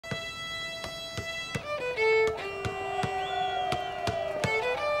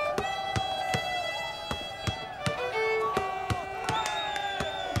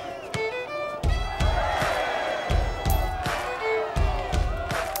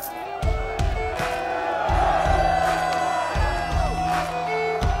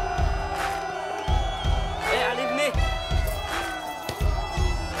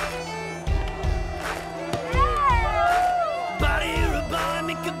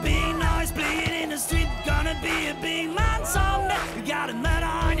you big man someday. You got a murder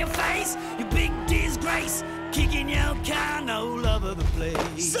on your face, you big disgrace, kicking your can, no love of the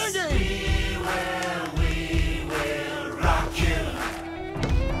place. Singing! We will rock you.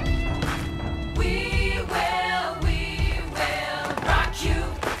 We will rock you.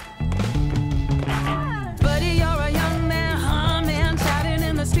 Buddy, you're a young man, humming, shouting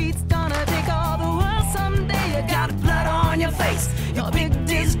in the streets, gonna take all the world someday. You got blood on your face, your big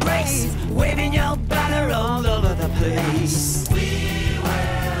disgrace, waving your banner all over the place.